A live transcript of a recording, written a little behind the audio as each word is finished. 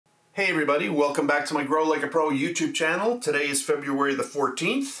Hey everybody, welcome back to my Grow Like a Pro YouTube channel. Today is February the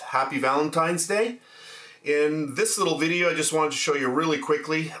 14th. Happy Valentine's Day. In this little video, I just wanted to show you really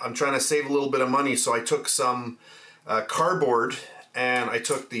quickly. I'm trying to save a little bit of money, so I took some cardboard and I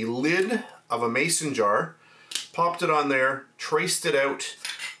took the lid of a mason jar, popped it on there, traced it out,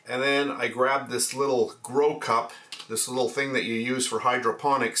 and then I grabbed this little grow cup, this little thing that you use for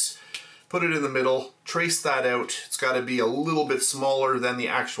hydroponics, put it in the middle, trace that out. It's got to be a little bit smaller than the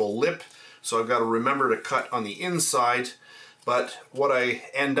actual lip, so I've got to remember to cut on the inside. But what I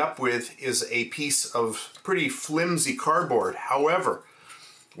end up with is a piece of pretty flimsy cardboard. However,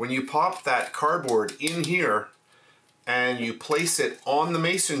 when you pop that cardboard in here and you place it on the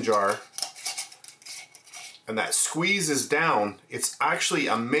mason jar and that squeezes down, it's actually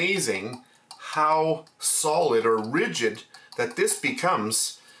amazing how solid or rigid that this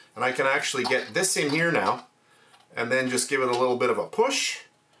becomes. And I can actually get this in here now and then just give it a little bit of a push,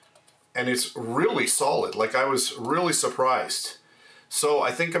 and it's really solid. Like, I was really surprised. So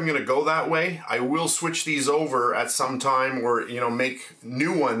I think I'm gonna go that way. I will switch these over at some time, or make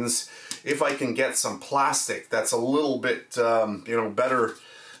new ones if I can get some plastic that's a little bit better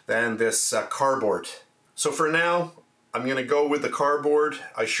than this cardboard. So for now, I'm gonna go with the cardboard.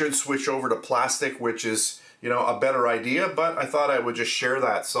 I should switch over to plastic, which is a better idea, but I thought I would just share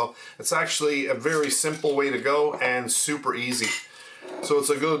that. So it's actually a very simple way to go and super easy. So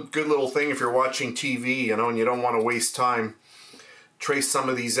it's a good little thing if you're watching TV, and you don't want to waste time. Trace some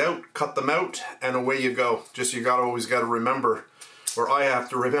of these out, cut them out, and away you go. Just always got to remember, or I have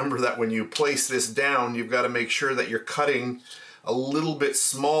to remember, that when you place this down, you've got to make sure that you're cutting a little bit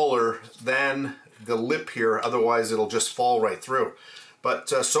smaller than the lip here, otherwise it'll just fall right through. But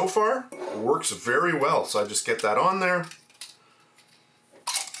so far, it works very well. So I just get that on there,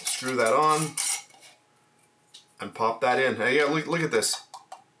 screw that on, and pop that in. Hey, yeah, look at this.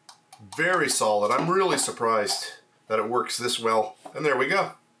 Very solid. I'm really surprised that it works this well. And there we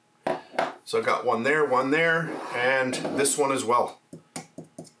go. So I got one there, and this one as well.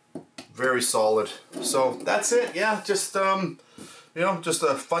 Very solid. So that's it. Yeah, just just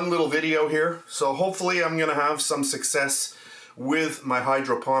a fun little video here. So hopefully I'm gonna have some success with my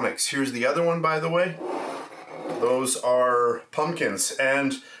hydroponics. Here's the other one, by the way. Those are pumpkins,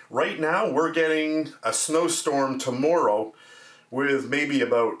 and right now we're getting a snowstorm tomorrow with maybe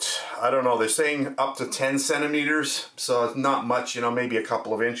about, I don't know, they're saying up to 10 centimeters, so it's not much, maybe a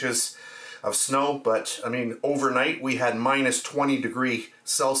couple of inches of snow. But I mean, overnight we had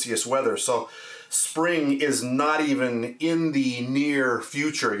 -20°C weather, so spring is not even in the near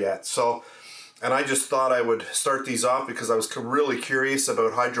future yet. So, and I just thought I would start these off because I was really curious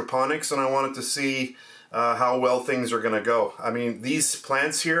about hydroponics, and I wanted to see how well things are going to go. I mean, these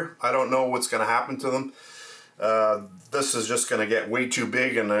plants here, I don't know what's going to happen to them. This is just going to get way too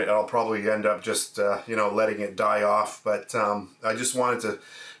big, and I'll probably end up just letting it die off. But I just wanted to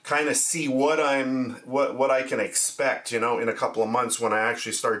kind of see what I can expect, in a couple of months when I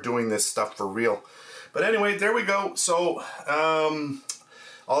actually start doing this stuff for real. But anyway, there we go. So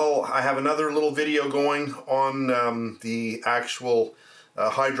I have another little video going on the actual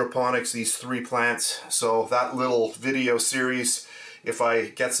hydroponics, these 3 plants. So that little video series, if I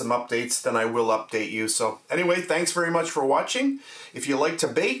get some updates, then I will update you. So anyway, thanks very much for watching. If you like to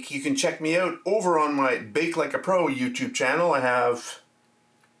bake, you can check me out over on my Bake Like a Pro YouTube channel. I have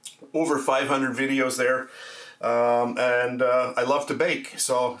over 500 videos there, and I love to bake.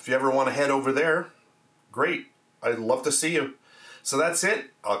 So if you ever want to head over there, great. I'd love to see you. So that's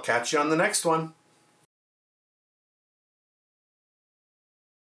it. I'll catch you on the next one.